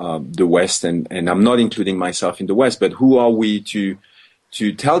 the West, and I'm not including myself in the West, but who are we to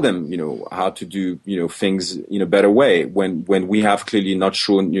tell them, how to do, things in a better way when we have clearly not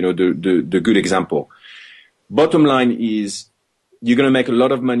shown, the good example. Bottom line is, you're going to make a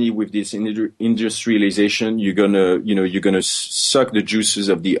lot of money with this industrialization. You're going to suck the juices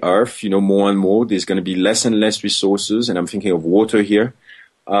of the earth, more and more. There's going to be less and less resources. And I'm thinking of water here.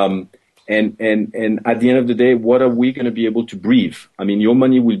 And at the end of the day, what are we going to be able to breathe? I mean, your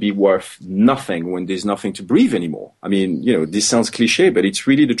money will be worth nothing when there's nothing to breathe anymore. I mean, this sounds cliche, but it's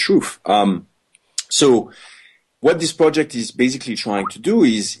really the truth. So what this project is basically trying to do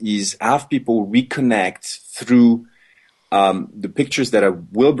is have people reconnect through the pictures that I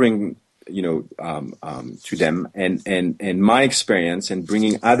will bring, to them, and my experience, and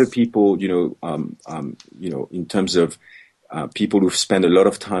bringing other people, in terms of people who've spent a lot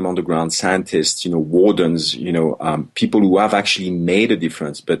of time on the ground, scientists, wardens, people who have actually made a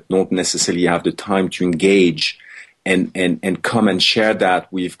difference, but don't necessarily have the time to engage and come and share that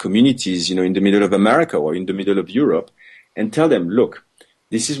with communities, in the middle of America or in the middle of Europe, and tell them, look,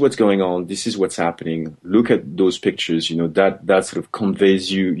 this is what's going on. This is what's happening. Look at those pictures. That sort of conveys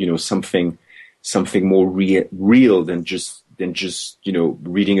you, something more real than just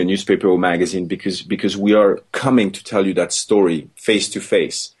reading a newspaper or magazine, because we are coming to tell you that story face to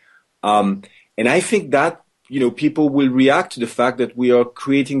face. And I think that, people will react to the fact that we are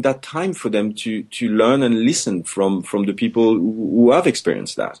creating that time for them to learn and listen from the people who have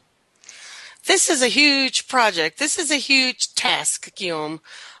experienced that. This is a huge project. This is a huge task, Guillaume.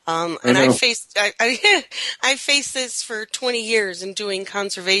 And I faced this for 20 years in doing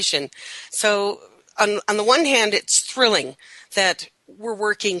conservation. So on the one hand, it's thrilling that we're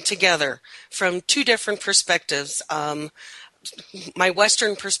working together from 2 different perspectives. My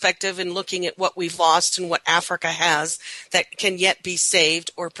Western perspective in looking at what we've lost and what Africa has that can yet be saved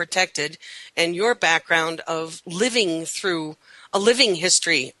or protected, and your background of living through a living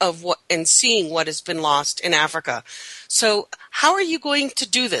history of what and seeing what has been lost in Africa. So how are you going to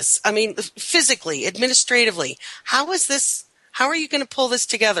do this? I mean, physically, administratively, how are you going to pull this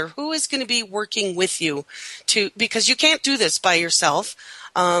together? Who is going to be working with you because you can't do this by yourself.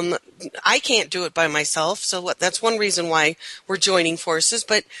 I can't do it by myself. So that's one reason why we're joining forces.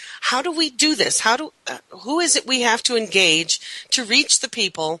 But how do we do this? Who is it we have to engage to reach the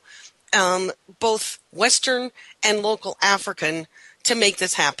people, both Western and local African, to make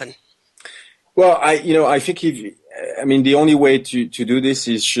this happen? Well, I think the only way to do this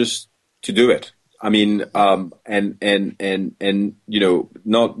is just to do it. I mean,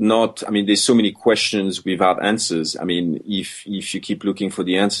 there's so many questions without answers. I mean, if you keep looking for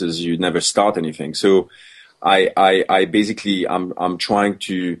the answers, you never start anything. So I basically, I'm trying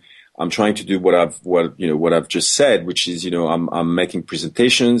to do what I've just said, which is, I'm making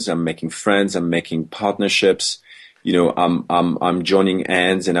presentations, I'm making friends, I'm making partnerships, I'm joining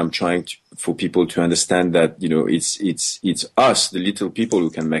hands, and I'm trying for people to understand that, it's us, the little people, who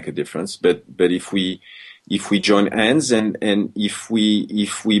can make a difference. But if we join hands and if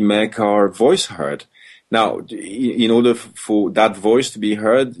we make our voice heard. Now, in order for that voice to be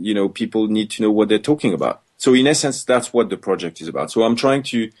heard, people need to know what they're talking about. So in essence, that's what the project is about. So I'm trying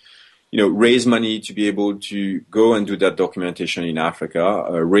to, raise money to be able to go and do that documentation in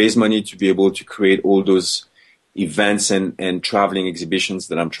Africa, raise money to be able to create all those events and traveling exhibitions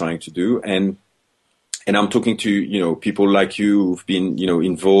that I'm trying to do. And I'm talking to, people like you who've been,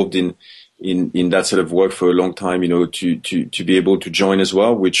 involved in that sort of work for a long time, to be able to join as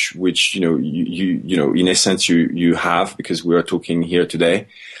well, which, you in essence, you have, because we are talking here today.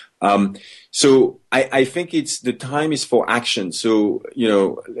 So I think the time is for action. So,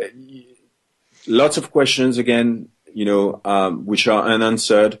 lots of questions again, which are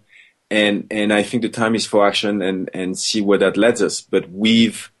unanswered. And I think the time is for action and see where that leads us. But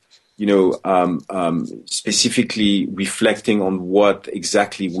we've, specifically reflecting on what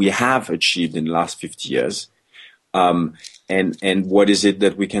exactly we have achieved in the last 50 years. And and what is it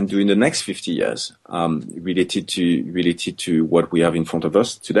that we can do in the next 50 years, related to what we have in front of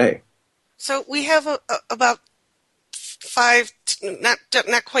us today. So we have about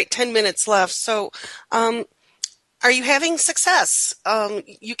not quite 10 minutes left. So, are you having success?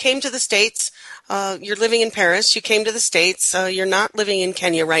 You came to the States. You're living in Paris. You came to the States. You're not living in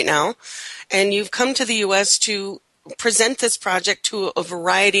Kenya right now. And you've come to the U.S. to present this project to a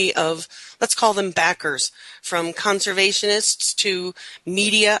variety of, let's call them backers, from conservationists to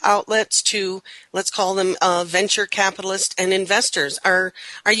media outlets to, let's call them venture capitalists and investors. Are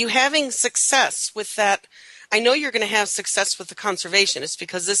you having success with that? I know you're going to have success with the conservationists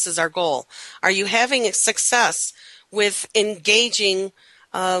because this is our goal. Are you having a success with engaging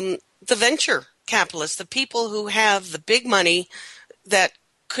the venture capitalists, the people who have the big money that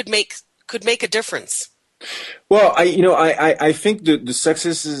could make a difference? Well, I think the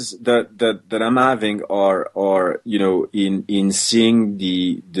successes that I'm having are in seeing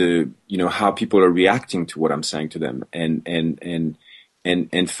the how people are reacting to what I'm saying to them, and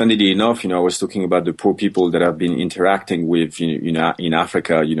funnily enough, I was talking about the poor people that I've been interacting with, in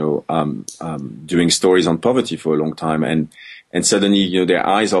Africa, doing stories on poverty for a long time, and suddenly, their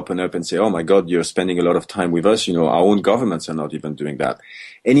eyes open up and say, "Oh my God, you're spending a lot of time with us." Our own governments are not even doing that.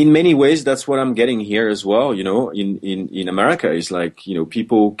 And in many ways, that's what I'm getting here as well. In America, is like,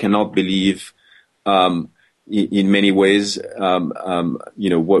 people cannot believe, in many ways,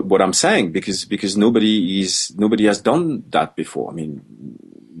 what I'm saying, because nobody has done that before. I mean,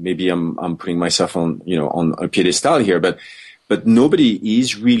 maybe I'm putting myself on a pedestal here, but nobody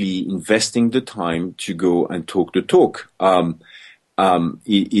is really investing the time to go and talk the talk.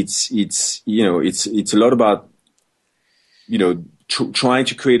 It's a lot about, trying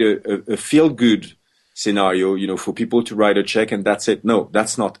to create a feel good scenario, for people to write a check and that's it. No,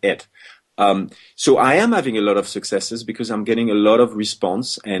 that's not it. So I am having a lot of successes because I'm getting a lot of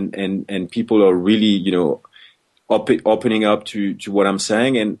response and people are really, opening up to what I'm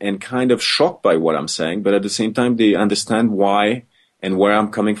saying and kind of shocked by what I'm saying. But at the same time, they understand why and where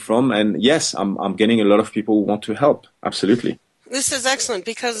I'm coming from. And yes, I'm getting a lot of people who want to help. Absolutely. This is excellent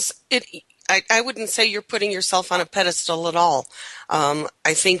because I wouldn't say you're putting yourself on a pedestal at all.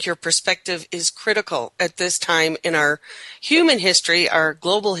 I think your perspective is critical at this time in our human history, our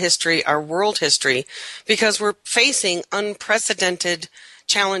global history, our world history, because we're facing unprecedented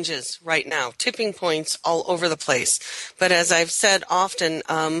challenges right now, tipping points all over the place. But as I've said often,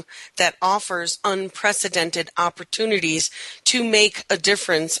 that offers unprecedented opportunities to make a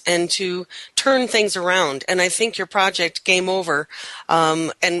difference and to turn things around. And I think your project, Game Over,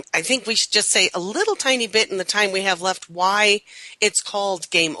 and I think we should just say a little tiny bit in the time we have left why it's called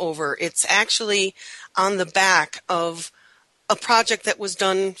Game Over. It's actually on the back of a project that was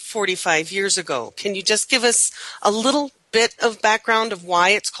done 45 years ago. Can you just give us a little bit of background of why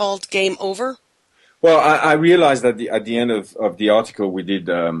it's called Game Over? Well, I realized that at the end of the article we did,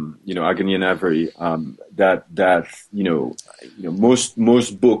 Agony and Avery, that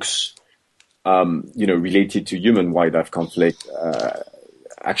most books, related to human wildlife conflict,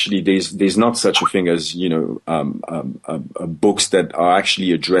 actually there's not such a thing as books that are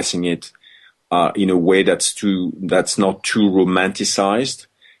actually addressing it in a way that's not too romanticized.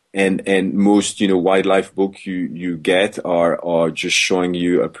 And most, wildlife book you get are just showing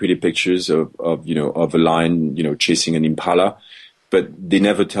you pretty pictures of a lion, chasing an impala. But they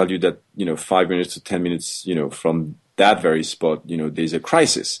never tell you that, 5 minutes to 10 minutes, from that very spot, there's a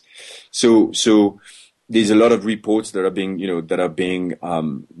crisis. So there's a lot of reports that are being,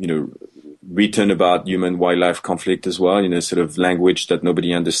 written about human wildlife conflict as well in a sort of language that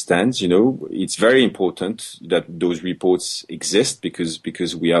nobody understands. It's very important that those reports exist because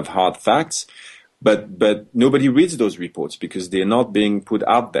we have hard facts, but nobody reads those reports because they're not being put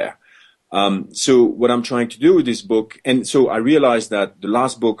out there. So what I'm trying to do with this book, and so I realized that the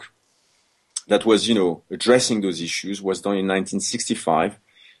last book that was, addressing those issues was done in 1965.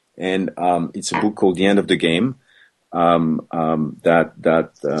 And, it's a book called The End of the Game.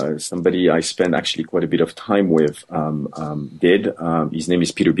 That somebody I spent actually quite a bit of time with did. His name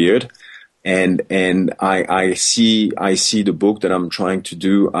is Peter Beard, and I see the book that I'm trying to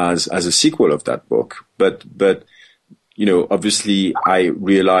do as a sequel of that book. But obviously I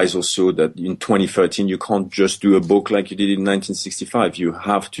realize also that in 2013 you can't just do a book like you did in 1965. You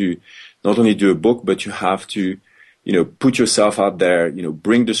have to not only do a book, but you have to put yourself out there,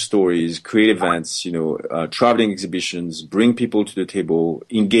 bring the stories, create events, traveling exhibitions, bring people to the table,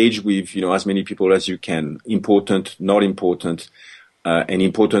 engage with, as many people as you can, important, not important, and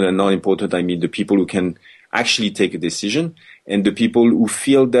important and not important. I mean, the people who can actually take a decision, and the people who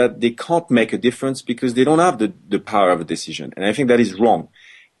feel that they can't make a difference because they don't have the power of a decision. And I think that is wrong.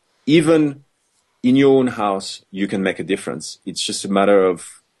 Even in your own house, you can make a difference. It's just a matter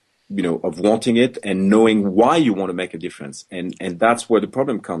of, of wanting it and knowing why you want to make a difference. And that's where the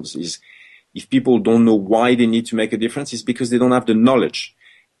problem comes, is if people don't know why they need to make a difference, it's because they don't have the knowledge.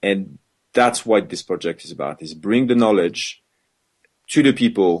 And that's what this project is about, is bring the knowledge to the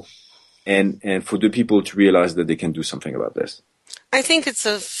people and for the people to realize that they can do something about this. I think it's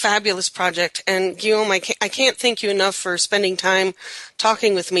a fabulous project. And Guillaume, I can't thank you enough for spending time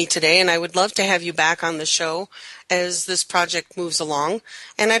talking with me today. And I would love to have you back on the show as this project moves along.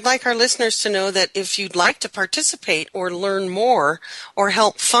 And I'd like our listeners to know that if you'd like to participate or learn more or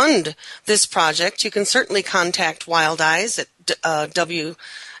help fund this project, you can certainly contact Wild Eyes at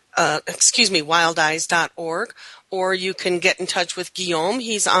wildeyes.org. Or you can get in touch with Guillaume.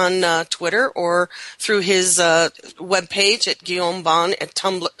 He's on Twitter or through his webpage at guillaumebonn at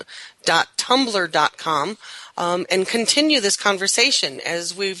tumblr.com, and continue this conversation.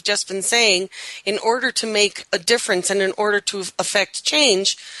 As we've just been saying, in order to make a difference and in order to affect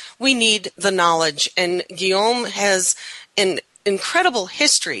change, we need the knowledge. And Guillaume has an incredible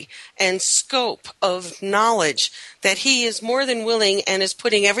history and scope of knowledge that he is more than willing and is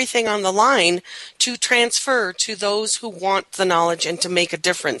putting everything on the line to transfer to those who want the knowledge and to make a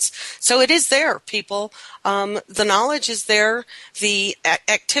difference. So it is there, people. The knowledge is there. The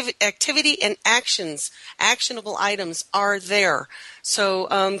activity and actionable items are there. So,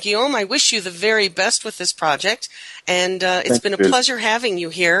 Guillaume, I wish you the very best with this project. And it's been a pleasure having you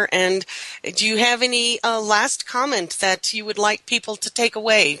here. And do you have any last comment that you would like people to take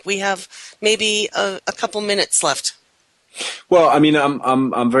away? We have maybe a couple minutes left. Well, I mean,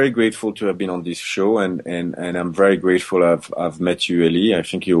 I'm very grateful to have been on this show, and I'm very grateful I've met you, Ellie. I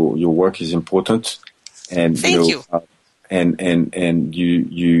think your work is important, and thank you. And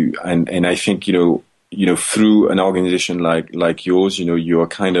I think through an organization like yours, you are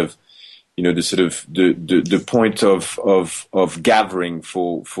kind of the sort of the point of gathering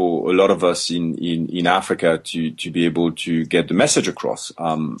for a lot of us in Africa to be able to get the message across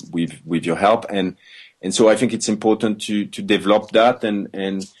with your help. And so I think it's important to develop that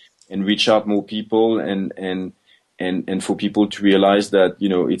and reach out more people and for people to realize that,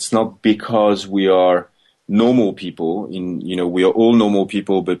 it's not because we are normal people we are all normal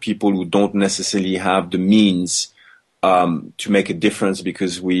people, but people who don't necessarily have the means to make a difference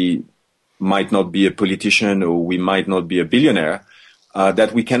because we might not be a politician or we might not be a billionaire,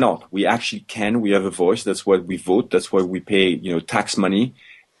 that we cannot. We actually can. We have a voice. That's why we vote. That's why we pay, tax money.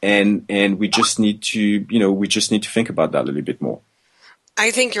 And we just need to, think about that a little bit more.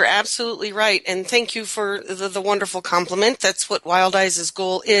 I think you're absolutely right. And thank you for the wonderful compliment. That's what Wild Eyes'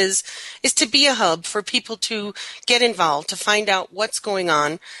 goal is to be a hub for people to get involved, to find out what's going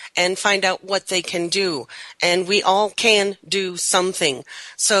on and find out what they can do. And we all can do something.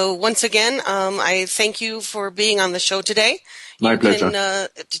 So once again, I thank you for being on the show today. My pleasure. You can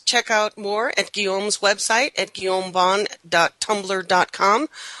check out more at Guillaume's website at guillaumebonn.tumblr.com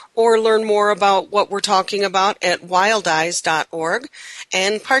or learn more about what we're talking about at wildeyes.org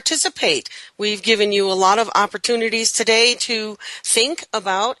and participate. We've given you a lot of opportunities today to think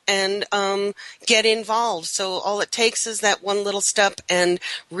about and get involved. So all it takes is that one little step and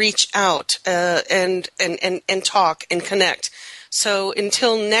reach out and talk and connect. So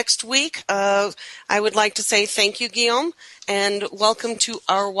until next week, I would like to say thank you, Guillaume, and welcome to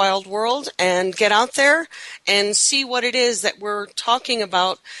our wild world, and get out there and see what it is that we're talking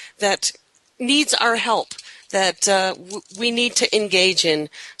about that needs our help, that we need to engage in.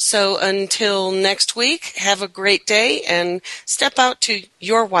 So until next week, have a great day and step out to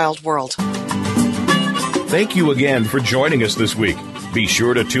your wild world. Thank you again for joining us this week. Be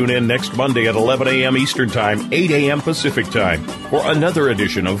sure to tune in next Monday at 11 a.m. Eastern Time, 8 a.m. Pacific Time for another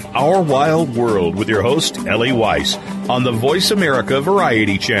edition of Our Wild World with your host, Ellie Weiss, on the Voice America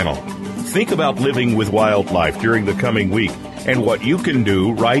Variety Channel. Think about living with wildlife during the coming week and what you can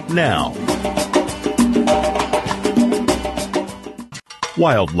do right now.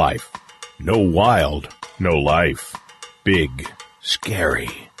 Wildlife. No wild, no life. Big,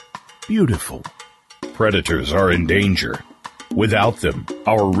 scary, beautiful. Predators are in danger. Without them,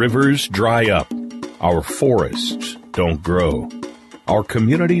 our rivers dry up, our forests don't grow, our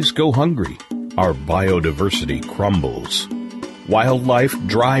communities go hungry, our biodiversity crumbles. Wildlife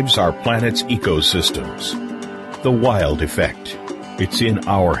drives our planet's ecosystems. The wild effect. It's in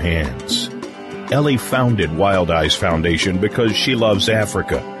our hands. Ellie founded Wild Eyes Foundation because she loves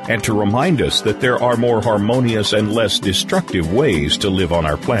Africa and to remind us that there are more harmonious and less destructive ways to live on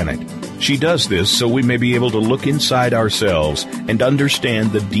our planet. She does this so we may be able to look inside ourselves and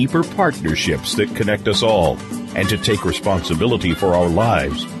understand the deeper partnerships that connect us all, and to take responsibility for our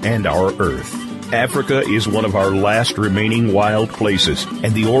lives and our Earth. Africa is one of our last remaining wild places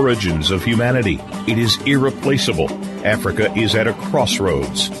and the origins of humanity. It is irreplaceable. Africa is at a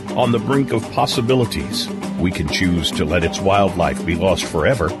crossroads, on the brink of possibilities. We can choose to let its wildlife be lost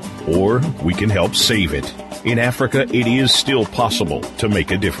forever, or we can help save it. In Africa, it is still possible to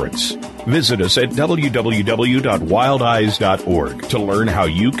make a difference. Visit us at www.wildeyes.org to learn how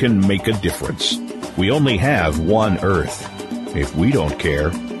you can make a difference. We only have one Earth. If we don't care,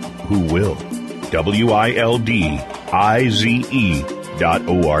 who will?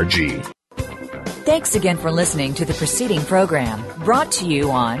 WILDIZE.org. Thanks again for listening to the preceding program, brought to you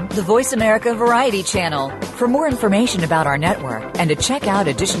on the Voice America Variety Channel. For more information about our network and to check out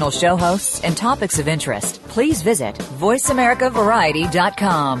additional show hosts and topics of interest, please visit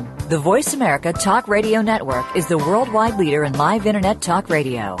voiceamericavariety.com. The Voice America Talk Radio Network is the worldwide leader in live Internet talk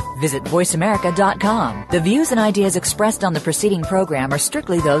radio. Visit voiceamerica.com. The views and ideas expressed on the preceding program are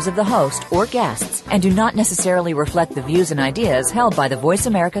strictly those of the host or guests and do not necessarily reflect the views and ideas held by the Voice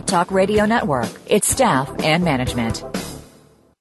America Talk Radio Network, its staff, and management.